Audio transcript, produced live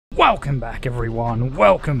Welcome back, everyone.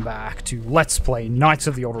 Welcome back to Let's Play Knights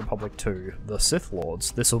of the Old Republic 2, The Sith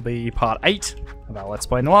Lords. This will be part 8 of our Let's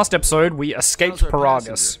Play. In the last episode, we escaped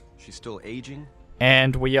Paragus. She's still aging?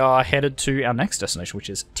 And we are headed to our next destination, which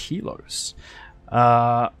is Telos.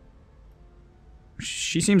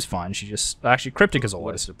 She seems fine. She just... Actually, cryptic as always.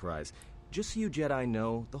 What a surprise. Just so you Jedi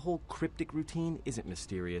know, the whole cryptic routine isn't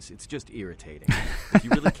mysterious, it's just irritating. If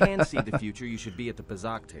you really can see the future, you should be at the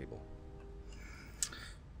Bazak table.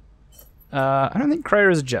 I don't think Kreia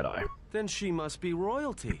is a Jedi. Then she must be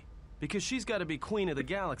royalty. Because she's got to be queen of the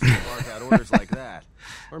galaxy to bark out orders like that.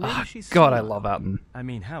 Or maybe she's... God, I love Atten. I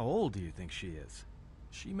mean, how old do you think she is?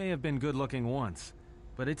 She may have been good looking once,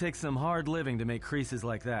 but it takes some hard living to make creases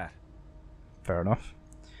like that. Fair enough.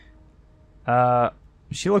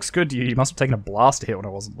 She looks good to you. You must have taken a blast hit when I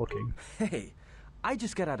wasn't looking. Hey, I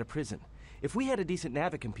just got out of prison. If we had a decent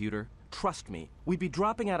navicomputer, trust me, we'd be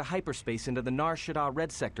dropping out of hyperspace into the Nar Shaddaa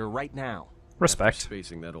Red Sector right now. Respect. After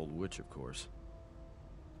spacing that old witch, of course.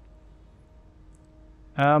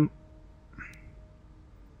 Are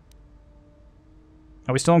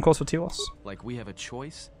we still on course for Telos? Like we have a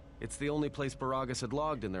choice? It's the only place Paragus had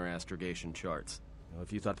logged in their astrogation charts. Now,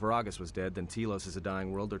 if you thought Paragus was dead, then Telos is a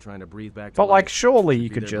dying world they're trying to breathe back to But, like, life. surely you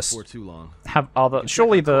could just have other...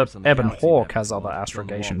 Surely the Ebon Hawk has other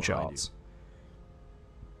astrogation charts.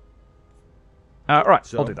 Right,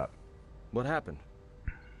 So, I'll do that. What happened?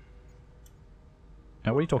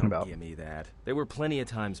 Now, what are you talking about? Give me that. There were plenty of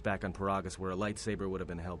times back on Paragus where a lightsaber would have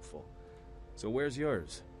been helpful. So where's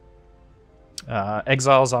yours?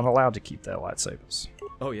 Exiles aren't allowed to keep their lightsabers.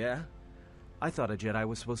 Oh yeah? I thought a Jedi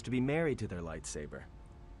was supposed to be married to their lightsaber.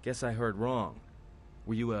 Guess I heard wrong.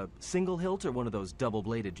 Were you a single hilt or one of those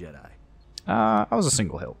double-bladed Jedi? I was a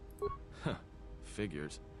single hilt. Huh.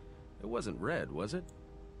 Figures. It wasn't red, was it?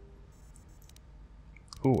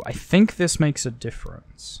 Ooh, I think this makes a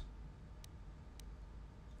difference.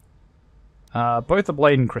 Both the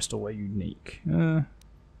blade and crystal were unique.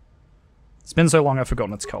 It's been so long I've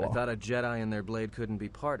forgotten its color. I thought a Jedi and their blade couldn't be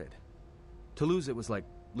parted. To lose it was like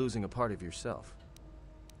losing a part of yourself.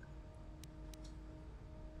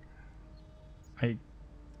 I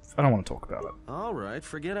don't want to talk about it. Alright,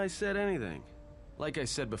 forget I said anything. Like I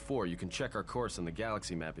said before, you can check our course on the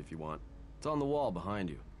galaxy map if you want. It's on the wall behind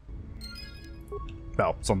you.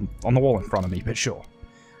 Well, it's on the wall in front of me, but sure.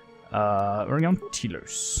 We're on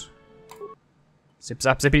Telos. Zip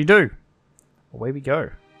zap zippity doo. Away we go.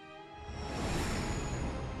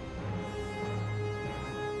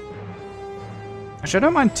 Actually, I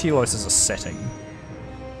don't mind Telos as a setting.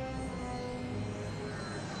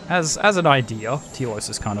 As an idea, Telos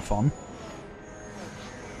is kind of fun.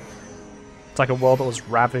 It's like a world that was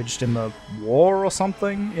ravaged in the war or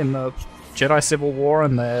something, in the Jedi Civil War,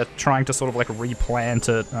 and they're trying to sort of like replant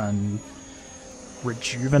it and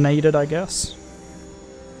rejuvenate it, I guess.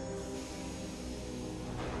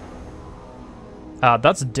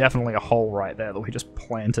 That's definitely a hole right there that we just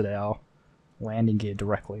planted our landing gear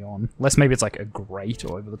directly on. Unless maybe it's like a grate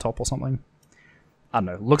over the top or something. I don't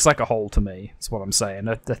know. Looks like a hole to me. That's what I'm saying.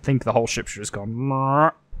 I think the whole ship should have just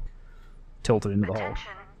gone tilted into the hole.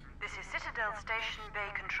 Attention. This is Citadel Station Bay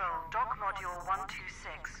Control, Dock Module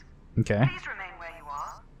 126. Okay. Please remain where you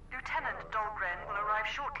are. Lieutenant Dahlgren will arrive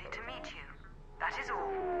shortly to meet you. That is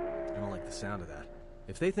all. I don't like the sound of that.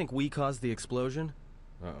 If they think we caused the explosion...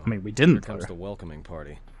 I mean, we didn't. Here comes the welcoming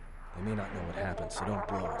party. They may not know what happened, so don't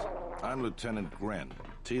blow it. I'm Lieutenant Gren,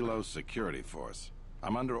 Telos Security Force.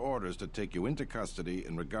 I'm under orders to take you into custody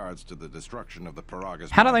in regards to the destruction of the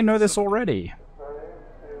Paragus... How do they know this already?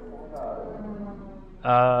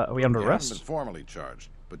 Are we under You arrest? haven't been formally charged,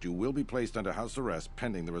 but you will be placed under house arrest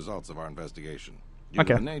pending the results of our investigation. Due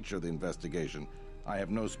Okay. to the nature of the investigation, I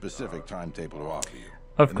have no specific timetable to offer you.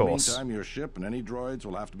 Of course. In the meantime, your ship and any droids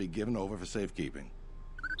will have to be given over for safekeeping.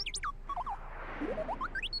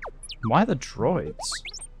 Why the droids?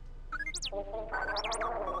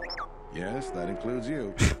 Yes, that includes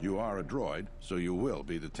you. You are a droid, so you will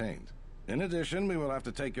be detained. In addition, we will have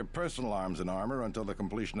to take your personal arms and armor until the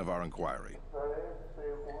completion of our inquiry.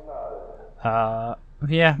 Yeah,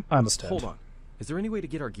 I understand. Hold on. Is there any way to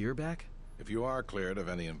get our gear back? If you are cleared of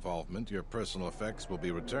any involvement, your personal effects will be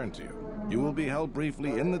returned to you. You will be held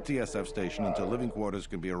briefly in the TSF station until living quarters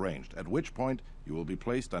can be arranged, at which point you will be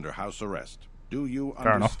placed under house arrest. Do you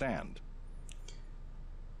understand?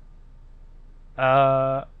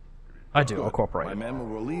 I do. Good. I'll cooperate. My men will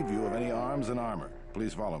relieve you of any arms and armor.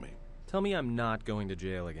 Please follow me. Tell me I'm not going to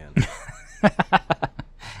jail again.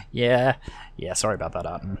 Yeah, sorry about that,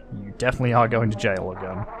 Atten. You definitely are going to jail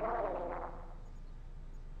again.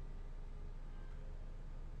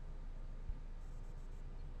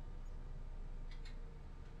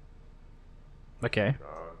 Okay.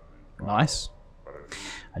 Nice.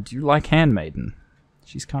 I do like Handmaiden.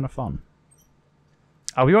 She's kind of fun.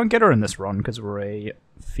 Oh, we won't get her in this run because we're a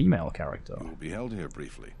female character. You will be held here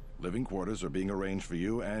briefly. Living quarters are being arranged for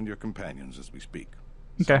you and your companions as we speak.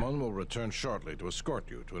 Okay. Someone will return shortly to escort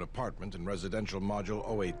you to an apartment in residential module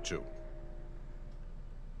 082.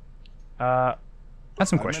 I have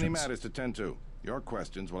some I have questions. many matters to tend to. Your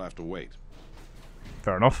questions will have to wait.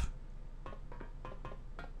 Fair enough.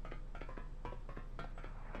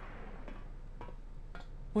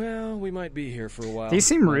 Well, we might be here for a while. These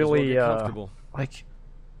seem Might as well really, get comfortable. like...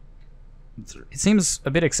 It seems a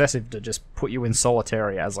bit excessive to just put you in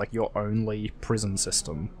solitary as, like, your only prison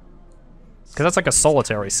system. Because that's like a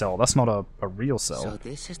solitary cell, that's not a real cell. So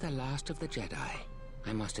this is the last of the Jedi.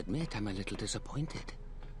 I must admit, I'm a little disappointed.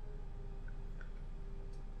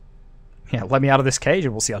 Yeah, let me out of this cage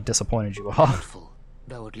and we'll see how disappointed you are. Doubtful,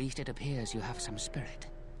 though at least it appears you have some spirit.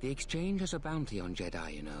 The exchange has a bounty on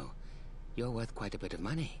Jedi, you know. You're worth quite a bit of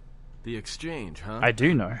money. The exchange, huh? I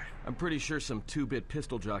do know. I'm pretty sure some two-bit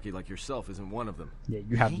pistol jockey like yourself isn't one of them. Yeah,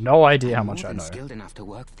 you have no idea how I'm much more I than know. skilled enough to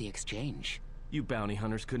work for the exchange. You bounty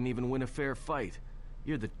hunters couldn't even win a fair fight.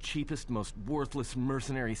 You're the cheapest, most worthless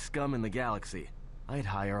mercenary scum in the galaxy. I'd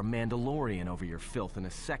hire a Mandalorian over your filth in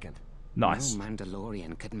a second. Nice. No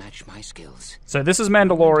Mandalorian could match my skills. So this is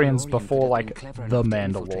Mandalorians Mandalorian before, could have been like, clever the enough to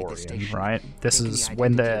infiltrate the Mandalorian, station, right? This taking is the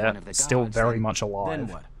when identity of they're one of the still guards, very and much alive. Then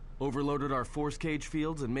what? Overloaded our force cage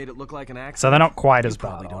fields and made it look like an accident? So they're not quite You as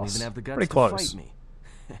probably don't even badass. have the guts Pretty to close. fight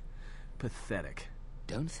me. Pathetic.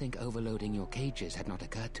 Don't think overloading your cages had not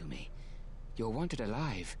occurred to me. You're wanted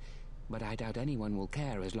alive, but I doubt anyone will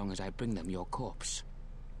care as long as I bring them your corpse.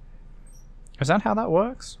 Is that how that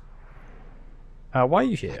works? Why are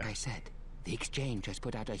you here? Like I said, the exchange has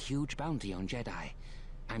put out a huge bounty on Jedi.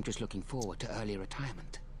 I'm just looking forward to early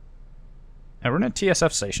retirement. We're in a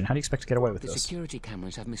TSF station. How do you expect to get away with The this? security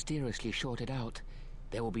cameras have mysteriously shorted out.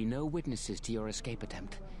 There will be no witnesses to your escape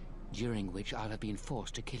attempt, during which I'll have been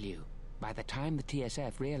forced to kill you. By the time the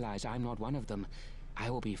TSF realize I'm not one of them,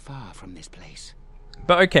 I will be far from this place.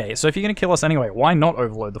 But okay, so if you're going to kill us anyway, why not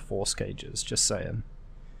overload the force cages? Just saying.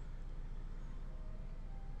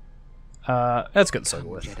 Let's get this over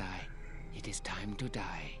Come, with. Jedi. It is time to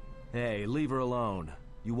die. Hey, leave her alone.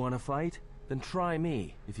 You want to fight? Then try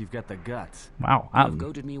me, if you've got the guts. Wow, You have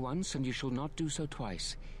goaded me once, and you shall not do so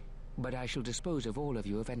twice. But I shall dispose of all of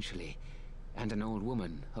you eventually. And an old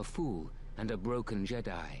woman, a fool, and a broken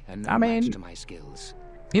Jedi, and no I mean- match to my skills.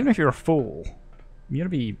 even if you're a fool, you're going to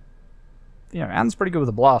be... You know, Anne's pretty good with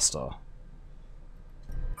a blaster.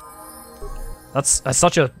 That's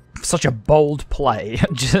such a bold play.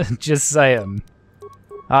 just saying.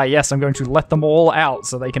 Ah, yes, I'm going to let them all out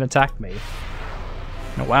so they can attack me.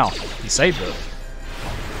 Oh, wow. He saved it.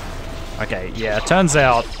 Okay, yeah, turns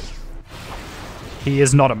out he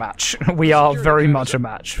is not a match. We are very much a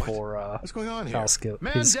match for What's going on here?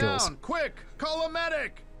 his skills. Quick! Call a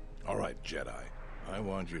medic! All right, Jedi. I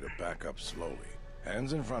want you to back up slowly.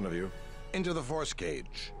 Hands in front of you. Into the force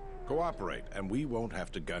cage. Cooperate, and we won't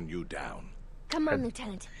have to gun you down. Come on,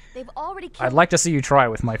 Lieutenant. They've already killed... I'd like to see you try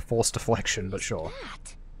with my force deflection, but sure.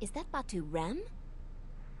 Is that Batu Rem?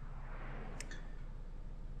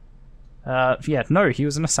 Yeah, no, he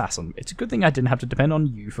was an assassin. It's a good thing I didn't have to depend on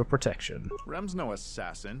you for protection. Rem's no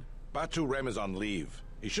assassin. Batu Rem is on leave.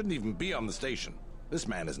 He shouldn't even be on the station. This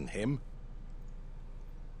man isn't him.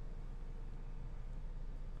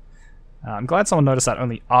 I'm glad someone noticed that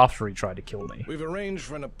only after he tried to kill me. We've arranged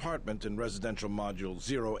for an apartment in residential module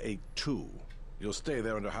 082. You'll stay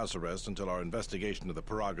there under house arrest until our investigation of the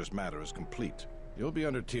Paragus matter is complete. You'll be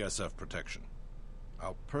under TSF protection.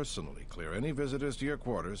 I'll personally clear any visitors to your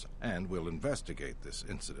quarters, and we'll investigate this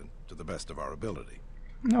incident to the best of our ability.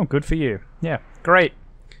 Oh, good for you. Yeah, great.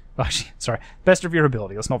 Actually, sorry, best of your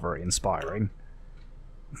ability. That's not very inspiring.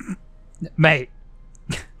 Mate,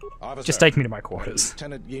 Officer, just take me to my give quarters.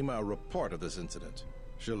 Lieutenant Yima a report of this incident.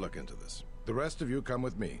 She'll look into this. The rest of you come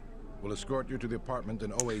with me. We'll escort you to the apartment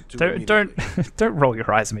in 082 Don't immediately. don't roll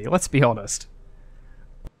your eyes at me. Let's be honest.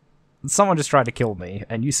 Someone just tried to kill me,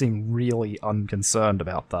 and you seem really unconcerned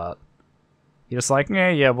about that. You're just like,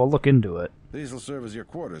 yeah, we'll look into it. These will serve as your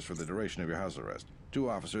quarters for the duration of your house arrest. 2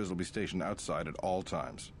 officers will be stationed outside at all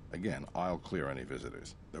times. Again, I'll clear any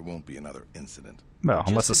visitors. There won't be another incident. Well, Just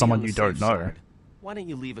unless to it's be someone on the you don't safe know. side, why don't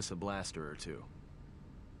you leave us a blaster or two?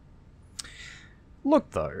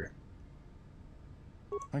 Look, though.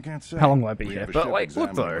 I can't say. How long will I be We here? have a But, ship like, look,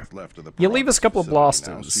 examining though. what's left of the You leave us a couple of facility now,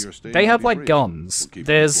 so blasters. your stay They will have, be like, brief. guns. We'll keep you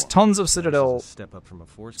There's informed. tons of This is a Citadel... step up from a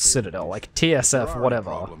force cage, Citadel, at like least. If there TSF, are any whatever.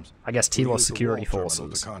 problems, I guess we'll Telos use the Security wall terminal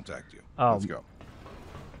Forces. to contact you. Let's go.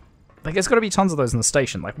 Like, there's got to be tons of those in the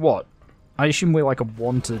station. Like, what? I assume we're like a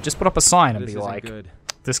wanted. Just put up a sign and This be isn't like, good.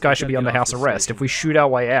 this guy should be under house arrest. If we shoot our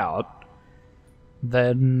way out,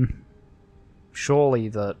 then surely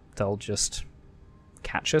that they'll just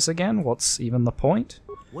catch us again. What's even the point?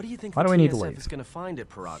 What do you think Why the do we need to TSF leave? is going to find at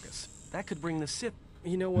Paragus? That could bring the Sith.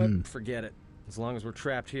 You know what? Forget it. As long as we're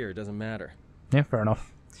trapped here, it doesn't matter. Yeah, fair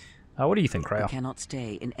enough. What do you think, We Kreia? cannot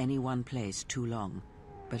stay in any one place too long,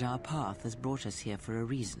 but our path has brought us here for a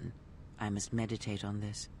reason. I must meditate on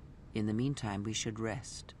this. In the meantime, we should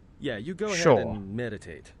rest. Yeah, you go Sure. ahead and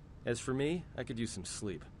meditate. As for me, I could use some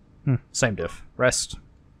sleep. Same diff. Rest.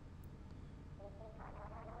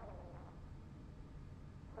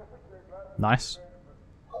 Nice.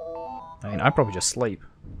 I mean, I'd probably just sleep.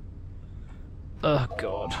 Oh,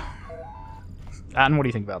 God. Anne, what do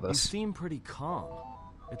you think about You this? seem pretty calm.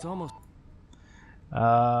 It's almost...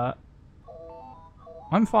 I'm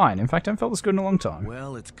fine. In fact, I haven't felt this good in a long time.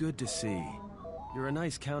 Well, it's good to see. You're a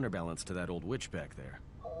nice counterbalance to that old witch back there.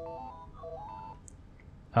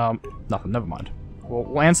 Nothing. Never mind.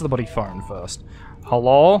 We'll answer the bloody phone first.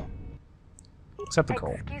 Hello? Accept the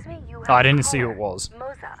call. Excuse me, you have Oh, I didn't a see who it caller. was.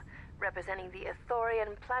 Moza, representing the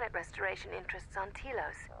Ithorian planet restoration interests on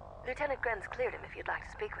Telos. Lieutenant Gren's cleared him if you'd like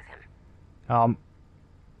to speak with him.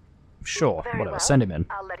 Sure. Very Whatever. well. Send him in.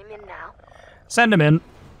 I'll let him in now. Send him in.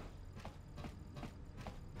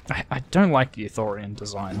 I don't like the Ithorian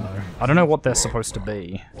design, though. I don't know what they're supposed to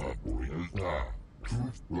be.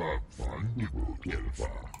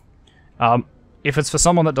 If it's for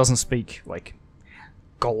someone that doesn't speak, like,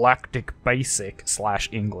 Galactic Basic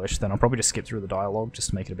 / English, then I'll probably just skip through the dialogue just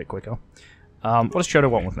to make it a bit quicker. What does Chodo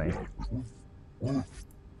want with me?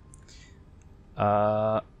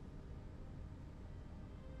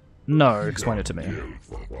 No, explain it to me.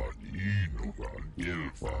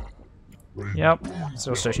 Yep.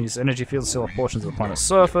 Still station uses energy fields to seal off portions of the planet's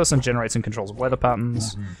surface and generates and controls weather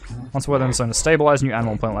patterns. Once weather is starting to stabilize, new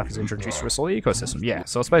animal and plant life is introduced to restore the ecosystem. Yeah,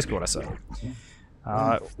 so it's basically what I said.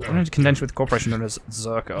 I'm in contention with a corporation known as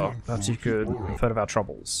Zerka. Perhaps you could have heard of our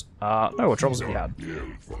troubles. No, what troubles have you had?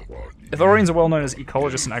 Ithorians are well known as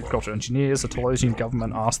ecologists and agricultural engineers. The Telosian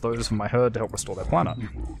government asked those from my herd to help restore their planet.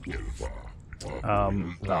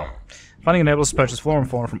 Finding enabled us to purchase flora and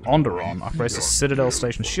fauna from Onderon. I've raised a Citadel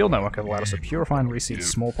Station shield network that allowed us to purify and reseed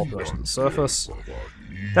small populations of the surface.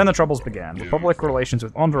 Then the troubles began. Republic relations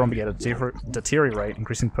with Onderon began to deteriorate,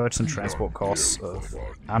 increasing purchase and transport costs of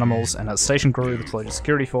animals, and as the station grew, the Telosian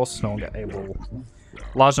security force was no longer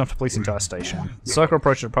large enough to police the entire station. The Circle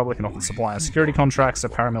approached the Republic and offered supply and security contracts. The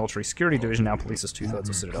paramilitary security division now polices 2/3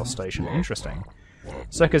 of Citadel Station. Interesting.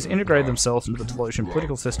 Circa has integrated themselves into the Telosian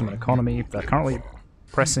political system and economy. They're currently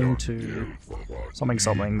pressing to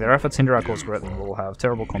something. Their efforts hinder our cause greatly and will have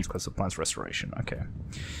terrible consequences of planet's restoration. Okay.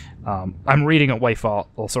 I'm reading it way far.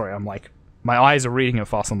 Oh, sorry, I'm like... My eyes are reading it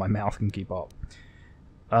faster than my mouth can keep up.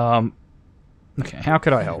 Okay, how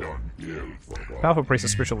could I help? Powerful priest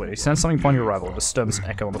of spiritual leader. Sense something upon your arrival. Disturbance and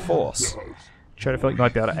echo on the force. Chodo felt you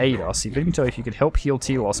might be able to aid us. He didn't tell you if you could help heal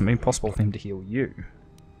Telos and make it possible for him to heal you.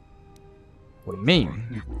 What do you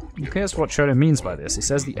mean? Who cares what Chodo means by this? He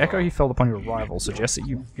says the echo he felt upon your arrival suggests that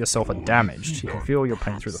you yourself are damaged. You can feel your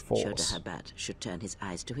pain through the force. Chodo Habat should turn his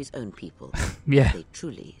eyes to his own people. Yeah. They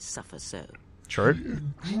truly suffer so. True.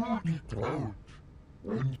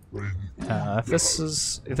 If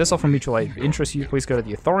this offer mutual aid interests you, please go to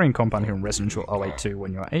the Ithorian compound here in Residential 082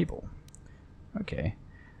 when you are able. Okay.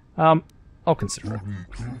 I'll consider it.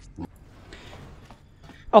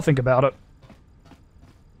 I'll think about it.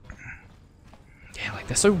 Yeah, like,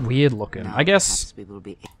 they're so weird looking. Now I guess,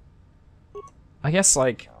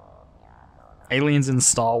 like, aliens in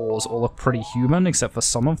Star Wars all look pretty human, except for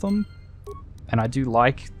some of them. And I do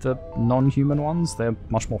like the non-human ones. They're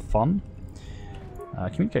much more fun.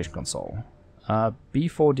 Communication console.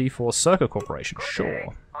 B4D4 Circa Corporation,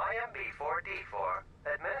 sure. I am B4D4,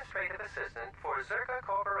 Administrative Assistant for Zerka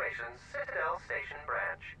Corporation's Citadel Station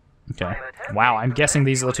branch. Okay. Wow, I'm guessing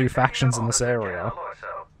these are the two factions in this area.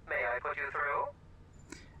 May I put you through?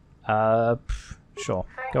 Sure.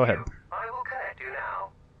 Go ahead. I will connect you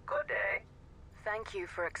now. Good day. Thank you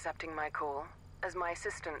for accepting my call. As my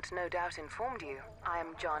assistant no doubt informed you, I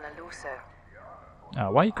am John Aluso. Why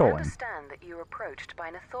are you I calling? understand that you were approached by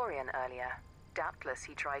an Ithorian earlier. Doubtless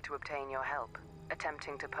he tried to obtain your help,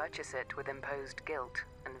 attempting to purchase it with imposed guilt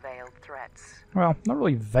and veiled threats. Well, not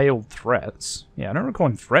really veiled threats. Yeah, I don't recall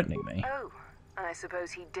him threatening me. Oh, and I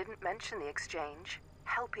suppose he didn't mention the exchange,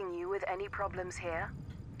 helping you with any problems here?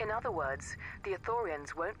 In other words, the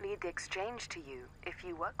Ithorians won't need the exchange to you if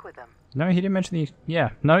you work with them. No, he didn't mention the...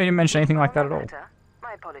 Yeah, no, he didn't mention anything like that at all.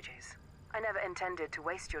 My apologies. I never intended to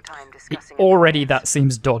waste your time discussing Already that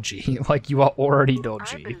seems dodgy. Like, you are already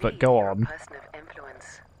dodgy, but go you're on. a person of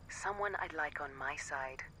influence. Someone I'd like on my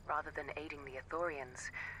side, rather than aiding the Ithorians,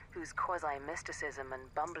 whose quasi-mysticism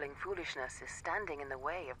and bumbling foolishness is standing in the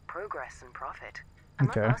way of progress and profit. I'm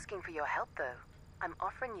not asking for your help, though. I'm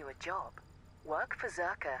offering you a job. Work for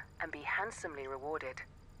Zerka and be handsomely rewarded.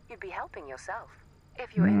 You'd be helping yourself.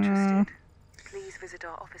 If you're interested, please visit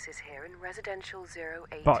our offices here in Residential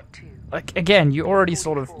 082. But, like, again, you already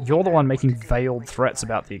sort of... You're the one making veiled threats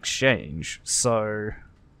about the exchange, so...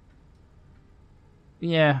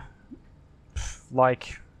 Yeah.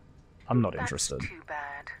 Like, I'm not interested. That's too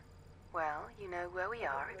bad. Well, you know where we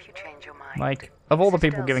are if you change your mind. Like, of all the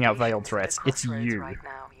people giving out veiled threats, it's you. Right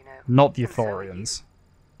now, you know. Not the Ithorians.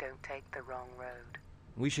 Don't take the wrong road.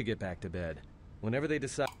 We should get back to bed. Whenever they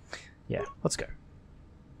decide... Yeah, let's go.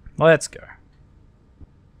 Let's go.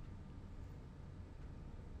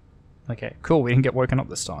 Okay, cool, we didn't get woken up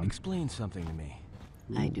this time. Explain something to me.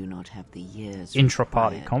 I do not have the years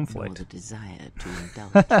intra-party required, conflict. nor the desire to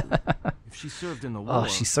indulge you. If she served in the war... Oh,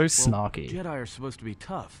 she's so snarky. Jedi are supposed to be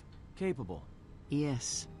tough, capable.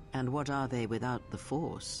 Yes, and what are they without the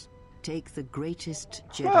Force? Take the greatest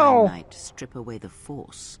Jedi Knight, strip away the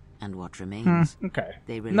Force, and what remains? Okay.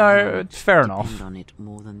 They rely fair enough. depend on it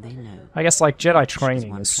more than they know. I guess, like, Jedi Just as training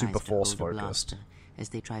one is tries super to Force hold a focused. blaster, as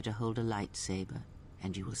they try to hold a lightsaber,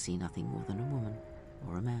 and you will see nothing more than a woman,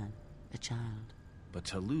 or a man, a child. But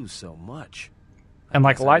to lose so much... And,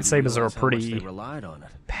 like, I didn't lightsabers are a realize how much pretty they relied on it.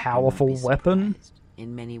 powerful weapon.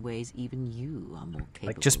 In many ways, even you are more capable.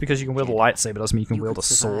 Like, just because you can wield a lightsaber doesn't mean you can wield a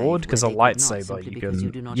sword, because a lightsaber,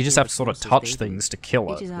 you just have to sort of touch things to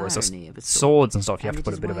kill it, whereas swords and stuff, you have to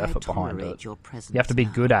put a bit of effort behind it. You have to be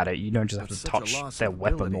good at it, you don't just have to touch their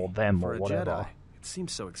weapon or them or whatever. It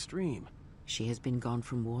seems so extreme. She has been gone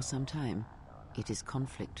from war some time. It is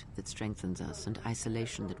conflict that strengthens us, and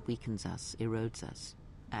isolation that weakens us, erodes us.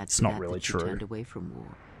 It's not really She true. turned away from war,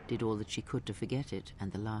 did all that she could to forget it,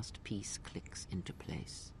 and the last piece clicks into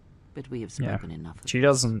place. But we have spoken enough of She this.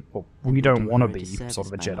 doesn't... Well, we don't want to her a be disservice sort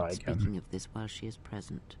of a by Jedi not again. Speaking of this while she is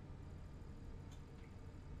present.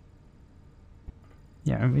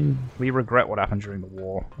 Yeah, I mean, we regret what happened during the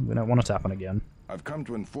war. We don't want it to happen again. I've come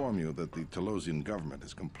to inform you that the TheOzzieNerd government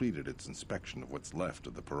has completed its inspection of what's left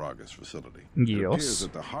of the Paragus facility. It appears Yes.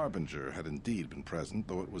 that the Harbinger had indeed been present,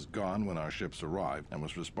 though it was gone when our ships arrived, and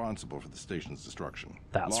was responsible for the station's destruction.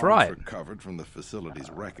 That's Logs right. recovered from the facility's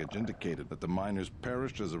wreckage indicated that the miners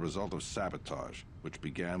perished as a result of sabotage, which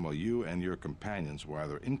began while you and your companions were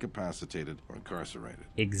either incapacitated or incarcerated.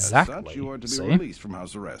 Exactly. As such, you are to be See? released from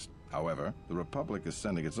house arrest. However, the Republic is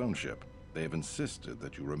sending its own ship. They have insisted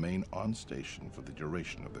that you remain on station for the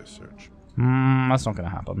duration of their search. That's not going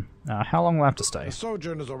to happen. How long will I have to stay? The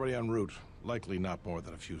sojourn is already en route, likely not more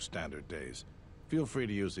than a few standard days. Feel free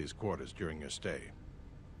to use these quarters during your stay.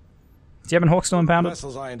 Do you have an Hawk still The impounded?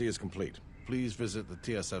 vessel's IND is complete. Please visit the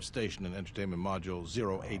TSF station and entertainment module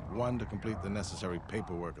 081 to complete the necessary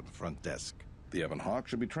paperwork at the front desk. The Ebon Hawk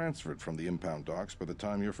should be transferred from the impound docks by the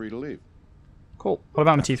time you're free to leave. Cool. What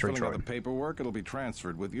about my After T3 filling out the droid? paperwork, it'll be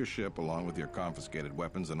transferred with your ship along with your confiscated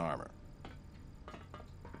weapons and armor.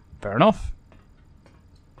 Fair enough.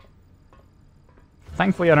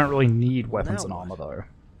 Thankfully, I don't really need weapons and Now armor, what? though.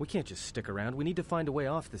 We can't just stick around. We need to find a way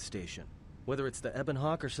off this station. Whether it's the Ebon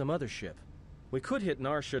Hawk or some other ship. We could hit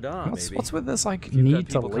Nar Shaddaa, maybe. What's with this, like, If you've got need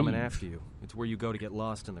to people coming leave? after you, it's where you go to get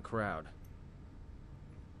lost in the crowd.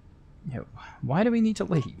 Yeah, why do we need to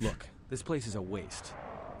leave? Look, this place is a waste.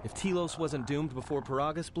 If Telos wasn't doomed before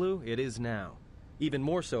Paragus blew, it is now. Even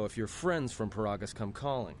more so if your friends from Paragus come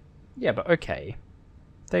calling. Yeah, but okay.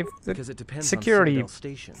 Because it depends security on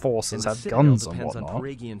Citadel Station. forces and the have Citadel guns and depends whatnot. on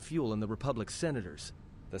Paragian fuel and the Republic senators.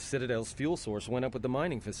 The Citadel's fuel source went up with the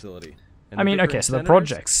mining facility. And I the mean, bickering okay, so the senators?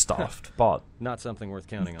 project's stuffed, but Not something worth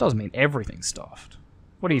counting it on. doesn't mean everything's stuffed.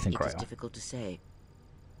 What do you think, It is Raya? difficult to say.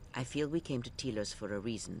 I feel we came to Telos for a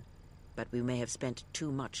reason, but we may have spent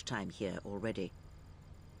too much time here already.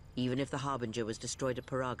 Even if the Harbinger was destroyed at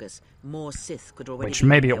Paragus, more Sith could already Which be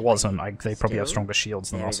maybe on it their wasn't. way. Like, they probably have Still, stronger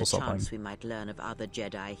shields than there us is or a something. chance we might learn of other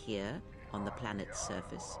Jedi here, on the planet's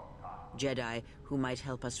surface. Jedi who might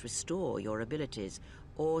help us restore your abilities,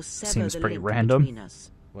 or sever Seems the pretty link random. between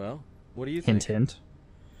us. Well, what do you think? Hint,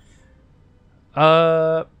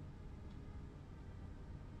 hint.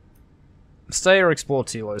 Stay or explore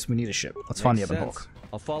Telos. We need a ship. Let's find the Makes Ebon sense. Hawk.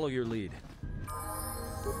 I'll follow your lead.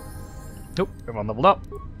 Nope, everyone leveled up.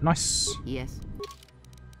 Nice. Yes.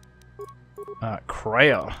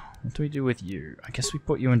 Kreia. What do we do with you? I guess we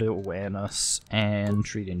put you into awareness and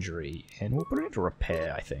treat injury, and we'll put it into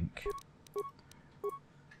repair, I think.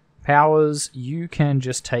 Powers, you can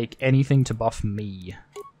just take anything to buff me.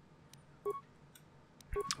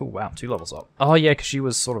 Oh wow, 2 levels up. Oh yeah, because she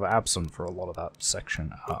was sort of absent for a lot of that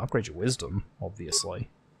section. Upgrade your wisdom, obviously.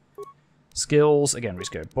 Skills, again, we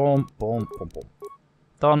just go boom, boom, boom, boom.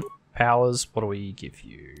 Done. Powers, what do we give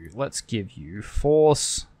you? Let's give you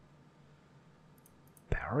Force.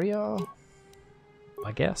 Barrier?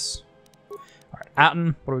 I guess. Alright,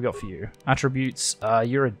 Atten, what do we got for you? Attributes,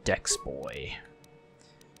 you're a Dex boy.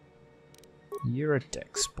 You're a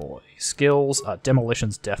Dex boy. Skills,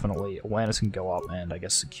 Demolitions definitely. Awareness can go up, and I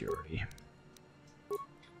guess Security.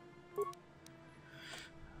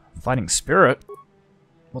 Fighting Spirit?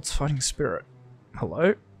 What's Fighting Spirit?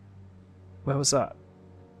 Hello? Where was that?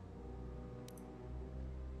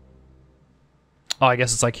 Oh, I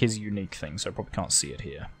guess it's like his unique thing, so I probably can't see it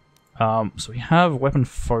here. So we have Weapon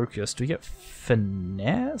Focus. Do we get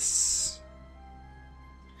Finesse?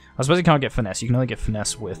 I suppose you can't get Finesse. You can only get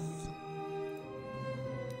Finesse with...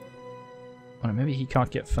 Oh, no, maybe he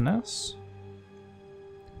can't get Finesse?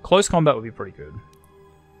 Close combat would be pretty good.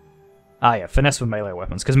 Ah, yeah, Finesse with melee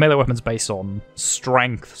weapons, because melee weapons based on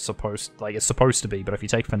strength, it's supposed to be, but if you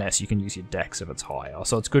take Finesse, you can use your Dex if it's higher.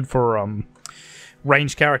 So it's good for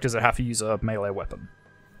ranged characters that have to use a melee weapon.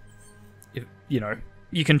 If, you know,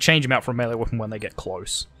 you can change them out for a melee weapon when they get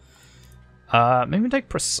close. Maybe take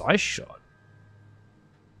Precise Shot.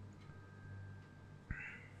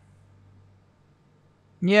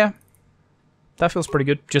 Yeah, that feels pretty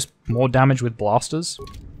good. Just more damage with blasters.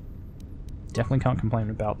 Definitely can't complain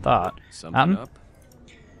about that. Something up?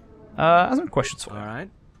 I have some questions for you. Alright,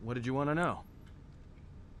 what did you want to know?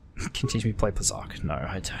 Can teach me to play Pazak. No,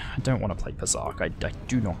 I don't want to play Pazak. I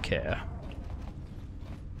do not care.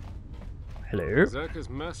 Hello? Zerka's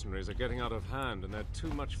mercenaries are getting out of hand, and they're too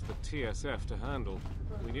much for the TSF to handle.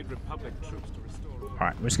 We need Republic troops to restore order.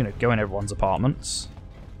 Alright, we're just going to go in everyone's apartments.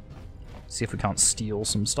 See if we can't steal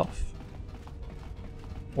some stuff.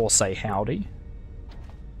 Or say howdy.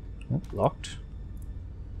 Oh, locked.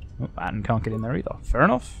 Oh, Atten can't get in there either. Fair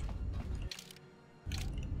enough.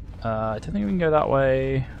 I don't think we can go that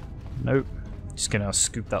way. Nope. Just gonna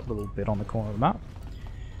scoop that little bit on the corner of the map.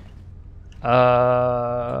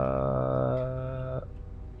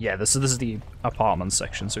 Yeah, this is the apartment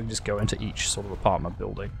section, so we can just go into each sort of apartment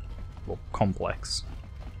building. Or complex.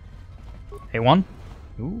 A1?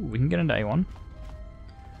 Ooh, we can get into A1.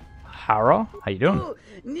 Hara, how you doing? Who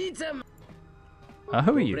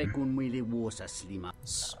are you? Wait,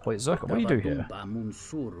 Zerka, what do you do here?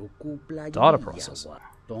 Data processor.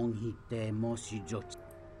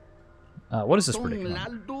 What is this predicament?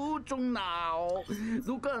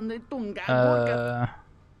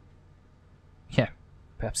 Yeah,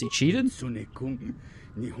 perhaps he cheated?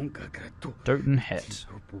 Doten Het.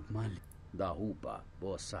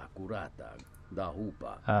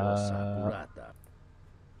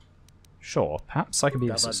 Sure, perhaps I could be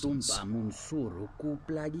of assistance.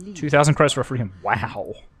 2,000 credits for a freedom.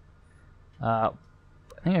 Wow. I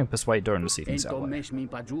think I can persuade Doten to see things that way.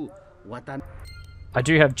 I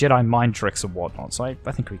do have Jedi mind tricks and whatnot, so I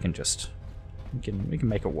think we can just we can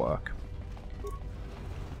make it work.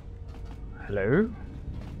 Hello?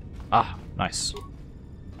 Ah, nice.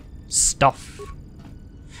 Stuff.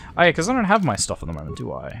 Oh yeah, because I don't have my stuff at the moment,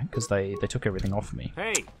 do I? Because they took everything off me.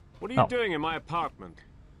 Hey, what are you doing in my apartment?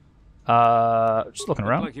 Just looking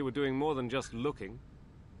around. Like you were doing more than just looking.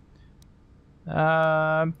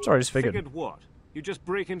 Sorry, just figured. Figured what? You just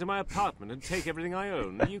break into my apartment and take everything I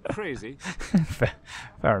own? Are you crazy?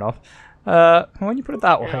 Fair enough. When you put it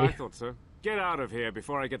that way. Yeah, I thought so. Get out of here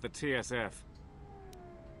before I get the TSF.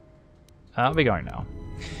 I'll be going now.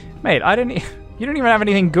 Mate, you didn't even have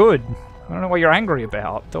anything good. I don't know what you're angry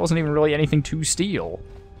about. There wasn't even really anything to steal.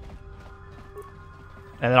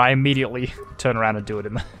 And then I immediately turn around and do it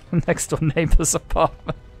in the next door neighbor's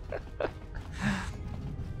apartment.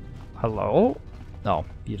 Hello? Oh,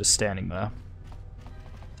 you're just standing there.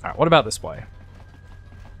 Alright, what about this way?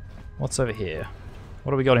 What's over here?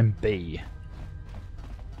 What do we got in B?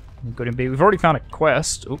 We've got in B. We've already found a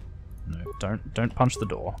quest. Oop. No, don't punch the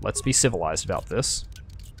door. Let's be civilized about this.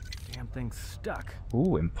 Damn thing's stuck.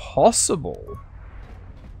 Ooh, impossible.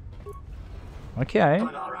 Okay.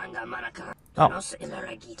 Oh.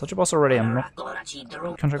 Touch a boss already, I'm not...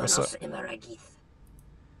 Contract with...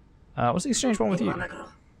 what's the exchange one with you?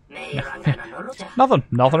 Nothing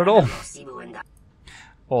at all.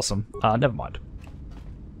 Awesome. Never mind.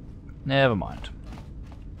 Never mind.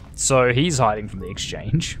 So he's hiding from the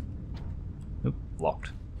exchange. Oop,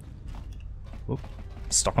 locked. Oop,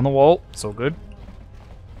 stuck on the wall. It's all good.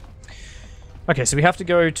 Okay, so we have to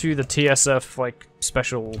go to the TSF, like,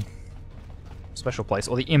 special special place,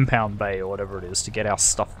 or the impound bay, or whatever it is, to get our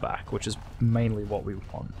stuff back, which is mainly what we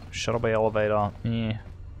want. Shuttle bay elevator,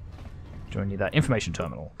 Do I need that? Information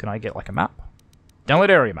terminal. Can I get, like, a map? Download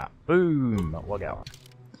area map. Boom! Log out.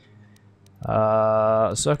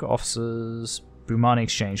 Circuit officers, Bumani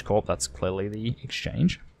Exchange Corp, that's clearly the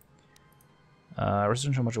exchange.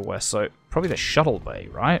 Residential module west, so probably the shuttle bay,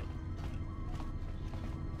 right?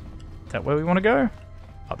 Is that where we want to go?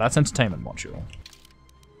 Oh, that's entertainment module.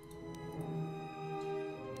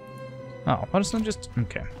 Oh, why doesn't it just...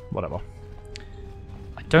 Okay, whatever.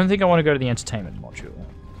 I don't think I want to go to the entertainment module.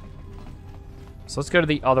 So let's go to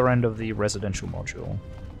the other end of the residential module.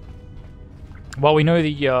 Well, we know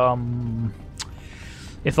the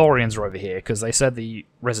Ithorians are over here, because they said the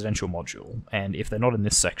residential module, and if they're not in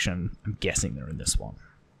this section, I'm guessing they're in this one.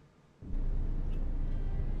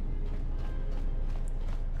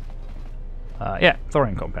 Yeah,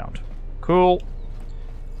 Thorian compound. Cool.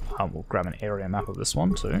 We'll grab an area map of this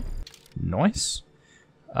one, too. Nice.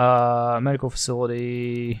 Medical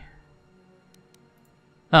facility...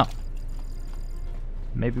 Oh.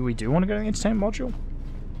 Maybe we do want to go to the entertainment module?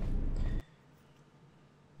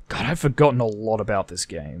 God, I've forgotten a lot about this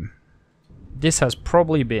game. This has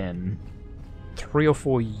probably been 3 or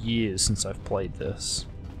 4 years since I've played this.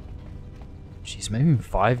 Jeez, maybe even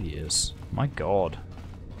 5 years. My god.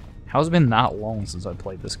 How's it been that long since I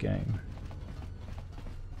played this game?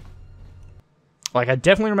 Like, I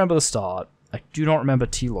definitely remember the start. I do not remember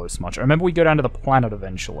Telos much. I remember we go down to the planet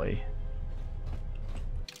eventually.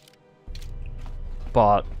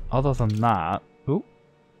 But, other than that... Ooh.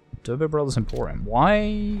 Turbo Brothers Emporium.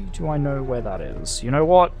 Why do I know where that is? You know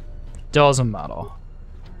what? Doesn't matter.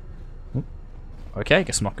 Ooh. Okay,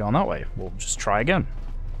 guess I'm not going that way. We'll just try again.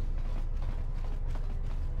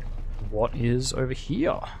 What is over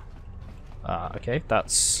here? Okay,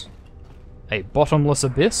 that's a bottomless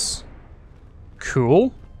abyss.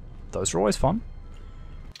 Cool. Those are always fun.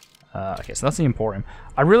 Okay, so that's the Emporium.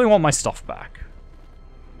 I really want my stuff back.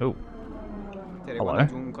 Oh. Hello.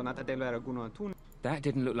 That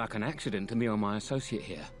didn't look like an accident to me or my associate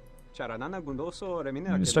here. Stop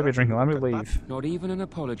your drinking, let me leave. Not even an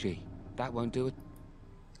apology. That won't do it.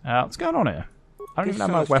 What's going on here? I don't even have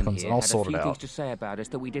my weapons, and I'll sort it out. Had a few things to say about us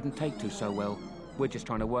that we didn't take to so well. We're just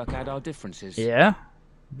trying to work out our differences. Yeah?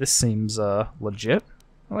 This seems, legit.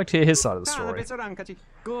 I'd like to hear his side of the story.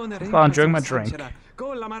 I'm enjoying my drink.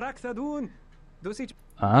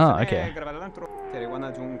 Ah, okay.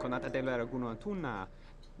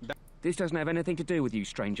 This doesn't have anything to do with you,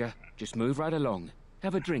 stranger. Just move right along.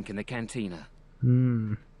 Have a drink in the cantina.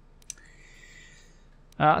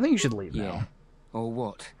 I think you should leave now. Or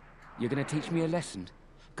what? You're gonna teach me a lesson?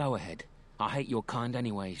 Go ahead. I hate your kind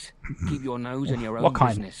anyways. Keep your nose in your own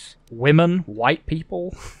business. Women? White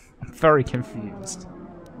people? I'm very confused.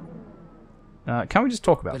 Can we just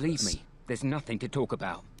talk about Believe me, there's nothing to talk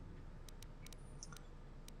about.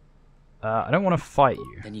 I don't want to fight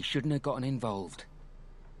you. Then you shouldn't have gotten involved.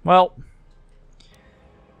 Well,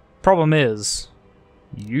 problem is,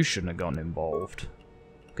 you shouldn't have gotten involved.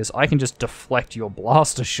 Because I can just deflect your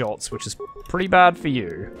blaster shots, which is pretty bad for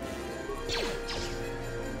you.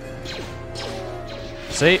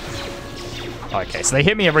 See? Okay, so they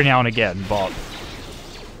hit me every now and again, but...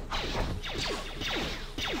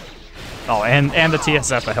 Oh, and the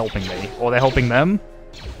TSF are helping me. Or they're helping them?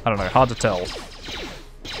 I don't know, hard to tell.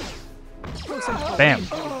 Bam.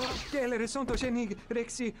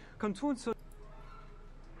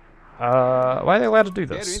 Why are they allowed to do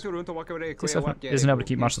this? TSF isn't able to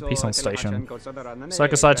keep much of the peace on the station.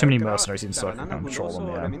 Circus side too many mercenaries in Circle can control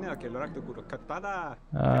them,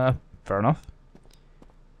 yeah. Fair enough.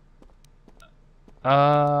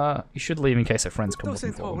 You should leave in case their friends come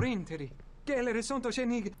looking for them.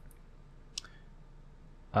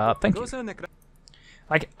 Thank you.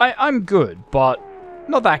 Like, I'm good, but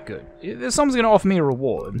not that good. If someone's gonna offer me a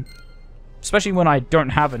reward, especially when I don't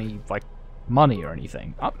have any, like, money or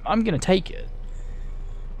anything, I'm gonna take it.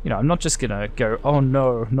 You know, I'm not just gonna go, oh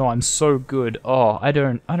no, I'm so good. Oh, I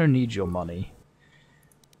don't need your money.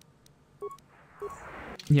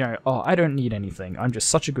 You know, oh, I don't need anything. I'm just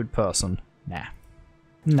such a good person.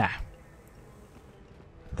 Nah.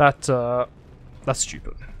 That's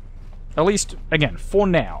stupid. At least, again, for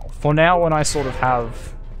now. For now, when I sort of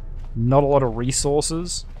have not a lot of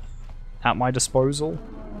resources at my disposal,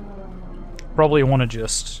 probably want to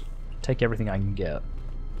just take everything I can get.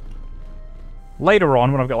 Later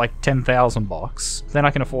on, when I've got like 10,000 bucks, then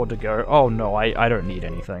I can afford to go, oh no, I don't need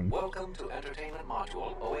anything. Welcome to Entertainment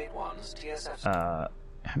Module 081's TSF.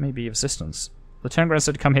 How may be of assistance? Lieutenant Grant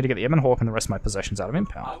said to come here to get the Ebon Hawk and the rest of my possessions out of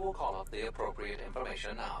impound. I will call up the appropriate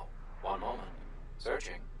information now. One moment.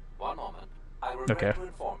 Searching. One moment. I regret to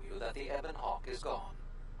inform you that the Ebon Hawk is gone.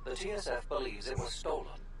 The TSF believes it was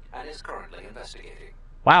stolen and is currently investigating.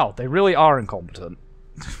 Wow, they really are incompetent.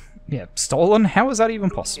 Yeah, stolen? How is that even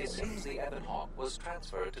possible? It seems the Ebon Hawk was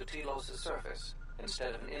transferred to Telos' surface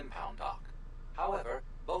instead of an impound dock. However,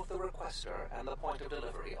 both the requester and the point of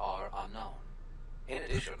delivery are unknown. In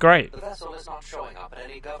addition, Great. The vessel is not showing up at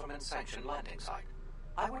any government-sanctioned landing site.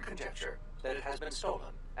 I would conjecture that it has been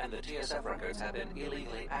stolen, and the TSF records have been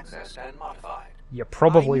illegally accessed and modified. You're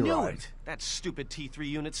probably I knew right. It. That stupid T3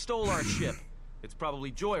 unit stole our ship. It's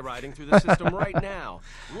probably joyriding through the system right now,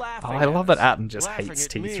 laughing. I love that at us, Atten just laughing hates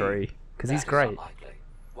at me. T3 because he's That is great. unlikely.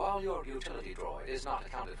 While your utility droid is not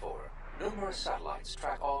accounted for, numerous satellites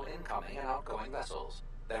track all incoming and outgoing vessels.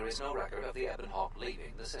 There is no record of the Ebon Hawk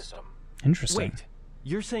leaving the system. Interesting. Wait,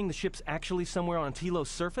 you're saying the ship's actually somewhere on Telos'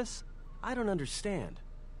 surface? I don't understand.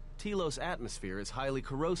 Telos' atmosphere is highly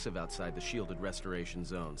corrosive outside the shielded restoration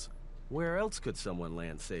zones. Where else could someone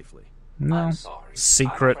land safely? No.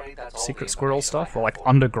 Secret squirrel stuff? Or like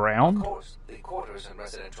underground? Of course, the quarters in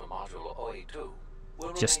residential module OA2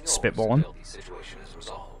 will Just remain yours spitballing. until the situation is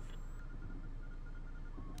resolved.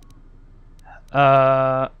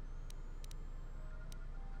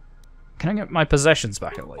 Can I get my possessions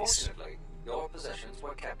back at least? Fortunately, your possessions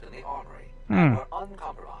were kept in the armory Hmm. and were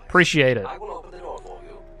uncompromised. Appreciate it. I will open the door for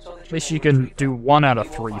you so that At least may you can retrieve do them. 1 out of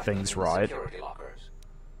You will 3 find them things in the right. security lockers.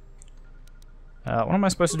 What am I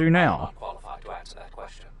supposed to do I'm now? not qualified to answer that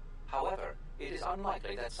question. However, it is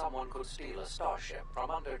unlikely that someone could steal a starship from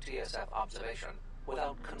under TSF observation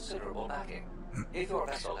without considerable backing. If your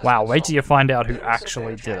vessel has Wow, been wait till you stolen, find out who there is a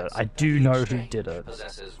actually fair did it. chance I that do the know who exchange did it.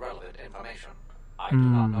 possesses relevant information. I do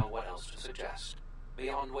not know what else to suggest,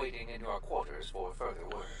 beyond waiting in your quarters for further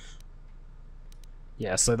word.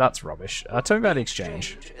 Yeah, so that's rubbish. Tell me about the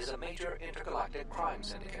exchange. Is a major intergalactic crime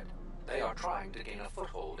syndicate. They are trying to gain a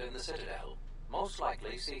foothold in the Citadel, most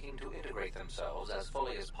likely seeking to integrate themselves as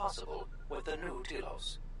fully as possible with the new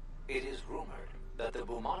Telos. It is rumored that the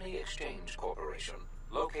Bumani Exchange Corporation,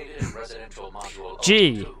 located in residential module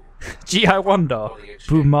Gee, I wonder.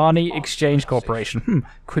 Bumani Exchange Corporation.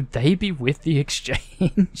 Could they be with the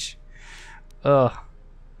exchange? Ugh.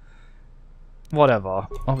 Whatever.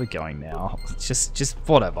 I'll be going now. Just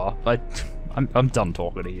whatever. I'm done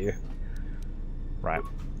talking to you. Right.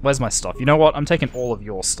 Where's my stuff? You know what? I'm taking all of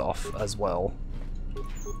your stuff as well.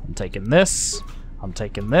 I'm taking this. I'm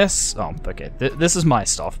taking this. Oh, okay. This is my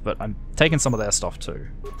stuff, but I'm taking some of their stuff too.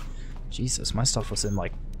 Jesus, my stuff was in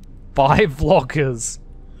like 5 lockers.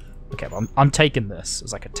 Okay, but I'm taking this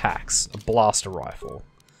as like a tax. A blaster rifle.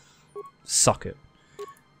 Suck it.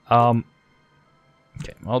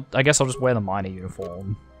 Okay, well, I guess I'll just wear the miner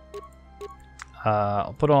uniform.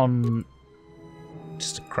 I'll put on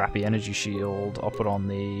just a crappy energy shield. I'll put on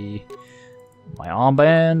my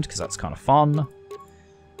armband, because that's kind of fun.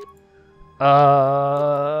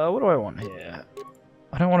 What do I want here?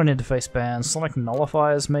 I don't want an interface band. Sonic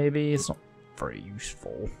nullifiers, maybe? It's not very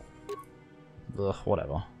useful. Ugh,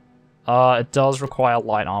 whatever. It does require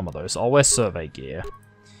light armor, though, so I'll wear survey gear.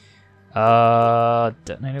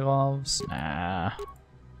 Detonator gloves? Nah.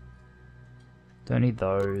 Don't need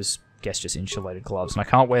those. Guess just insulated gloves. And I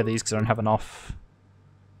can't wear these because I don't have enough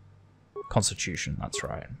constitution, that's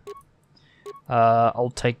right.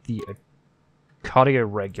 I'll take the cardio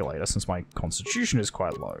regulator since my constitution is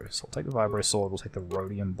quite low. So I'll take the vibro sword, we'll take the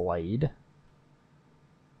rhodium blade.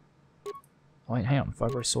 Oh wait, hang on.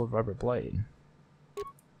 Vibro sword, vibro blade.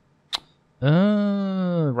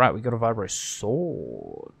 Right, we got a vibro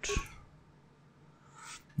sword.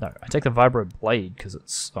 No, I take the vibro blade because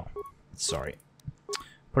it's... Oh, sorry.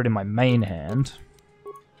 Put it in my main hand.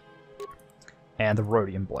 And the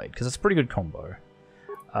rhodium blade, because it's a pretty good combo.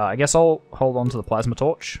 I guess I'll hold on to the plasma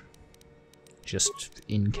torch. Just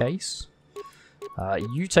in case.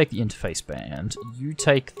 You take the interface band. You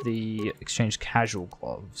take the exchange casual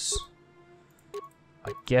gloves.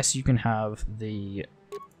 I guess you can have the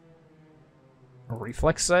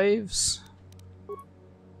reflex saves?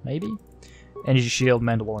 Maybe? Energy shield,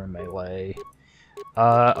 Mandalorian melee.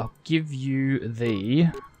 I'll give you the...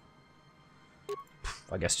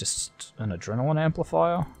 I guess just an adrenaline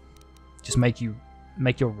amplifier. Just make your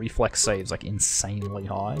reflex saves like insanely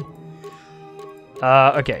high.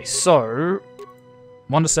 Okay, so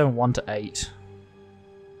 1 to 7, 1 to 8.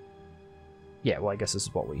 Yeah, well I guess this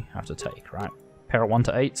is what we have to take, right? Pair of 1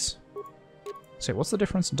 to 8s. So what's the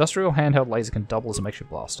difference? Industrial handheld laser can double as a makeshift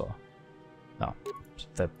blaster. Oh,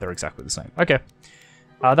 they're exactly the same. Okay,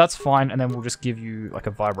 that's fine, and then we'll just give you like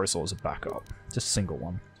a vibro sword as a backup. Just a single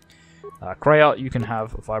one. Kreia, you can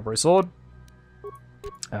have a vibro sword.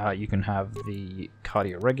 You can have the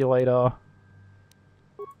cardio regulator.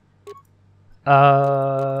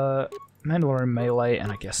 Mandalorian melee,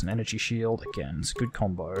 and I guess an energy shield. Again, it's a good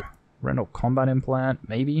combo. Rental combat implant,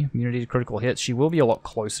 maybe. Immunity to critical hits. She will be a lot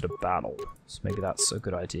closer to battle, so maybe that's a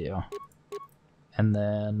good idea. And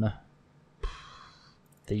then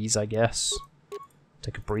these, I guess.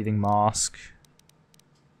 Take a breathing mask.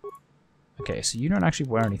 Okay, so you don't actually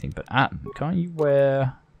wear anything, but Atten, can't you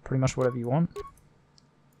wear pretty much whatever you want?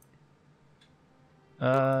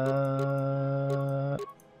 They're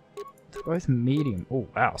both medium. Oh,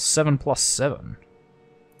 wow. 7+7.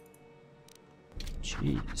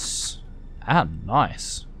 Jeez.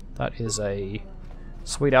 Nice. That is a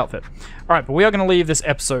sweet outfit. Alright, but we are going to leave this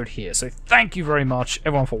episode here. So thank you very much,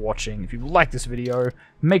 everyone, for watching. If you like this video,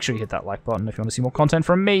 make sure you hit that like button. If you want to see more content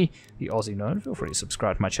from me, the Aussie Nerd, feel free to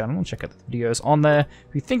subscribe to my channel and check out the videos on there.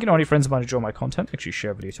 If you think you know any friends might enjoy my content, make sure you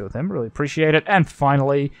share a video to them. Really appreciate it. And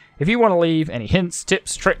finally, if you want to leave any hints,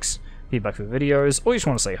 tips, tricks, feedback for the videos, or you just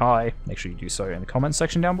want to say hi, make sure you do so in the comments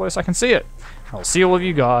section down below so I can see it. I'll see all of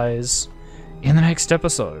you guys in the next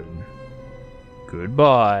episode.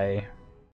 Goodbye.